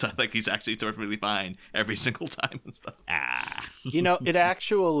 And it turns out, like, he's actually perfectly fine every single time and stuff. You know, it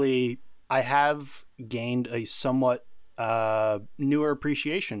actually, I have gained a somewhat newer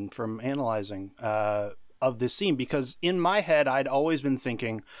appreciation from analyzing of this scene, because in my head I'd always been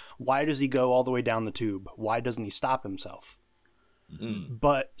thinking, why does he go all the way down the tube? Why doesn't he stop himself?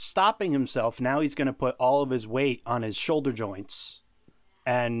 But stopping himself, now he's going to put all of his weight on his shoulder joints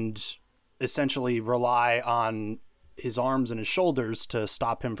and essentially rely on his arms and his shoulders to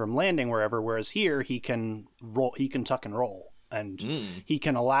stop him from landing wherever, whereas here he can tuck and roll. And he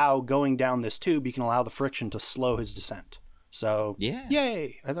can allow, going down this tube, he can allow the friction to slow his descent. So,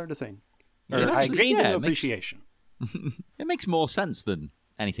 yay, I learned a thing. Or I gained an appreciation. It makes more sense than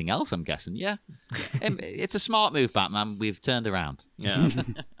anything else, I'm guessing. Yeah. It's a smart move, Batman. We've turned around. Yeah.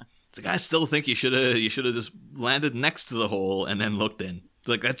 Like, I still think you should have just landed next to the hole and then looked in. It's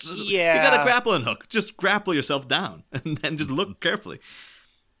like, that's just, you got a grappling hook. Just grapple yourself down and then just look carefully.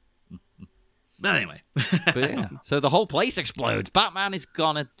 But anyway. But yeah, so the whole place explodes. Batman is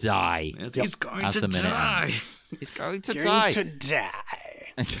gonna die. He's going to die. He's going to die.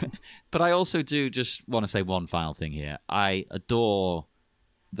 But I also do just want to say one final thing here. I adore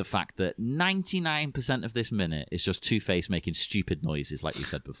the fact that 99% of this minute is just Two-Face making stupid noises, like you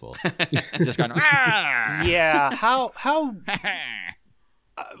said before. He's just going, "Ah!" Yeah, how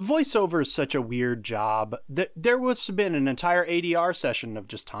voiceover is such a weird job. There was been an entire ADR session of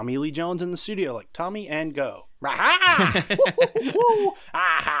just Tommy Lee Jones in the studio, like, Tommy and go. For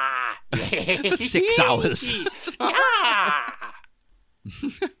 6 hours.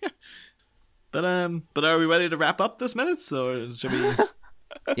 But are we ready to wrap up this minute? Or should we?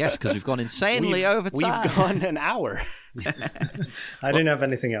 Yes, because we've gone insanely over time. We've gone an hour. I didn't have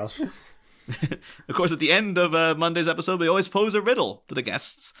anything else. Of course, at the end of Monday's episode, we always pose a riddle to the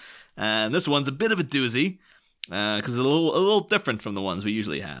guests. And this one's a bit of a doozy, because it's a little different from the ones we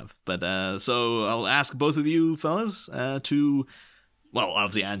usually have. But so I'll ask both of you fellas to, well,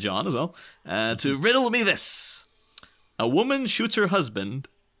 obviously, and John as well, to riddle me this. A woman shoots her husband,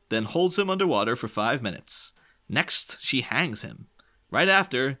 then holds him underwater for 5 minutes. Next, she hangs him. Right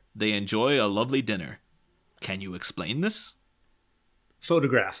after, they enjoy a lovely dinner. Can you explain this?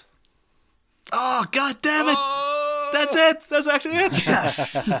 Photograph. Oh, god damn it! Oh! That's it! That's actually it!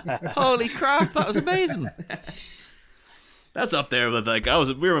 Yes! Holy crap, that was amazing! That's up there with, like,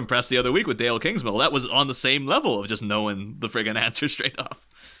 we were impressed the other week with Dale Kingsmill. That was on the same level of just knowing the friggin' answer straight off.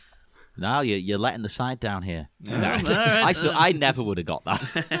 No, you're letting the side down here. Yeah, right. I never would have got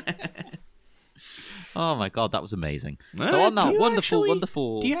that. Oh my god, that was amazing. Right. So on that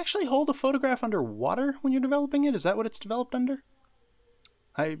wonderful... Do you actually hold a photograph underwater when you're developing it? Is that what it's developed under?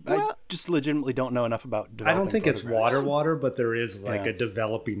 I just legitimately don't know enough about developing I don't think it's photographs. water, but there is like a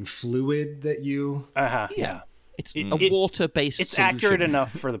developing fluid that you... Yeah. It's a water-based It's solution. accurate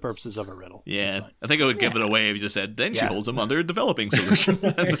enough for the purposes of a riddle. Yeah. I think it would give it away if you just said, then she holds him under a developing solution.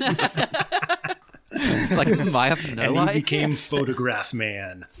 Like, I have no and idea. he became Photograph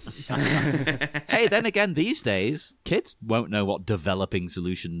Man. Hey, then again, these days, kids won't know what developing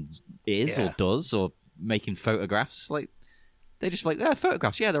solution is or does, or making photographs. Like, they just like,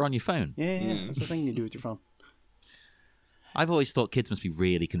 photographs, they're on your phone. Yeah. That's the thing you do with your phone. I've always thought kids must be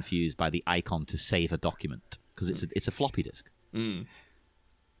really confused by the icon to save a document, because it's a floppy disk. They'd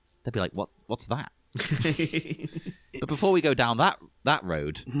be like, what's that? But before we go down that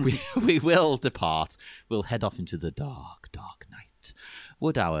road, we will depart. We'll head off into the dark night.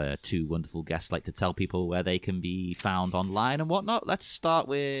 Would our two wonderful guests like to tell people where they can be found online and whatnot? Let's start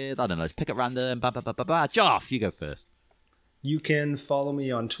with, I don't know, let's pick at random. Jarf, you go first. You can follow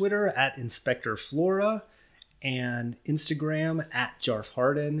me on Twitter at Inspector Flora and Instagram at Jarf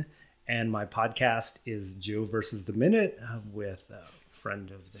Harden. And my podcast is Joe versus the Minute with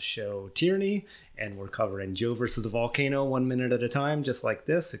friend of the show, Tierney, and we're covering Joe versus the Volcano 1 minute at a time, just like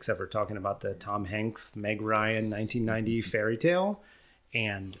this, except we're talking about the Tom Hanks, Meg Ryan 1990 fairy tale.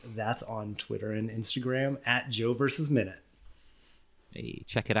 And that's on Twitter and Instagram at Joe versus Minute. Hey,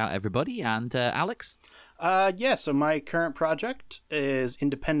 check it out, everybody. And Alex? So my current project is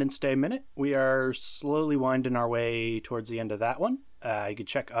Independence Day Minute. We are slowly winding our way towards the end of that one. You can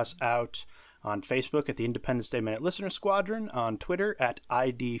check us out on Facebook at the Independence Day Minute Listener Squadron, on Twitter at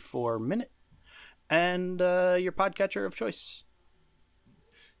ID4Minute, and your podcatcher of choice.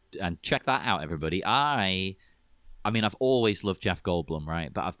 And check that out, everybody. I mean, I've always loved Jeff Goldblum,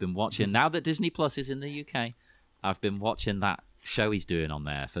 right? But I've been watching, now that Disney Plus is in the UK, I've been watching that show he's doing on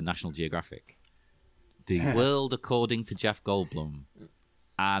there for National Geographic. The World According to Jeff Goldblum.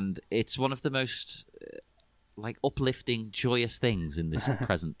 And it's one of the most uplifting, joyous things in this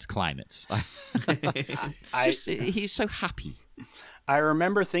present climate. He's so happy. I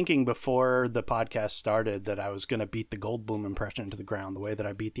remember thinking before the podcast started that I was going to beat the Goldblum impression to the ground the way that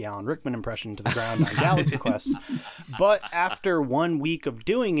I beat the Alan Rickman impression to the ground on Galaxy Quest. But after 1 week of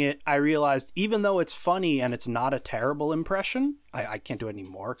doing it, I realized even though it's funny and it's not a terrible impression, I can't do it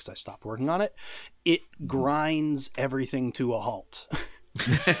anymore because I stopped working on it, it grinds everything to a halt.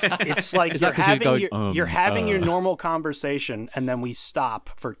 It's like you're having your normal conversation and then we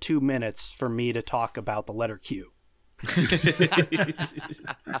stop for 2 minutes for me to talk about the letter Q.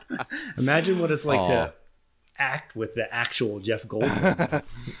 Imagine what it's like to act with the actual Jeff Goldblum.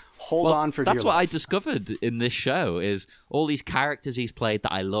 Hold on for dear life. That's what I discovered in this show is all these characters he's played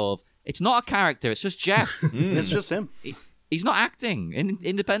that I love. It's not a character, it's just Jeff. It's just him. He's not acting. In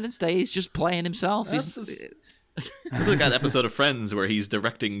Independence Day, he's just playing himself. It's like that episode of Friends where he's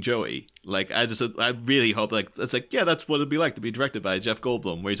directing Joey. I really hope that's that's what it'd be like to be directed by Jeff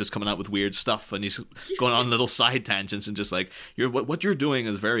Goldblum, where he's just coming out with weird stuff and he's going on little side tangents and just what you're doing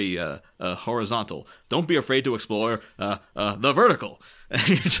is very horizontal. Don't be afraid to explore the vertical. And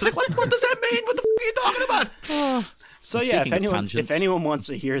you're just like, what does that mean? What the f are you talking about? So yeah, if anyone wants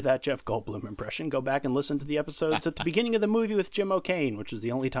to hear that Jeff Goldblum impression, go back and listen to the episodes at the beginning of the movie with Jim O'Kane, which was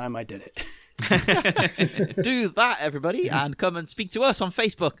the only time I did it. Do that, everybody, and come and speak to us on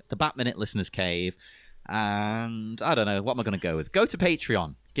Facebook, the Bat Minute Listeners Cave. And I don't know, what am I going to go with? Go to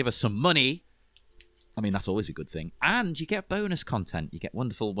Patreon, give us some money. I mean, that's always a good thing. And you get bonus content. You get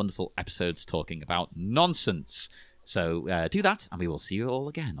wonderful, wonderful episodes talking about nonsense. So do that, and we will see you all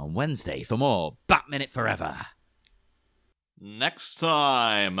again on Wednesday for more Bat Minute Forever. Next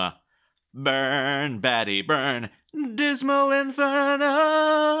time, burn, Batty, burn, dismal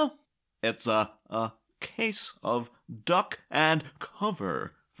inferno. It's a case of duck and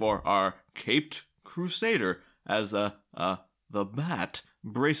cover for our caped crusader as the bat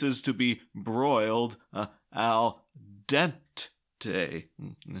braces to be broiled al dente. Very,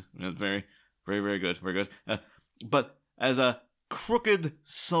 very, very good, very good. But as a crooked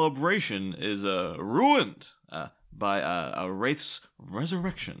celebration is ruined by a wraith's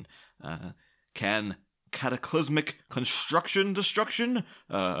resurrection, can cataclysmic construction destruction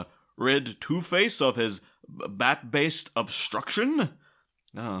rid Two-Face of his bat-based obstruction?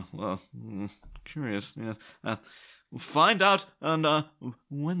 Oh, well, curious. Yes. Find out on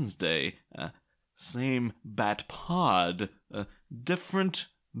Wednesday. Same bat pod, different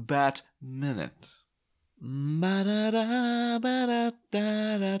bat minute. Ba-da-da,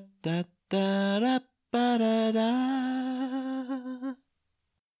 ba-da-da-da-da-da-da-da-da.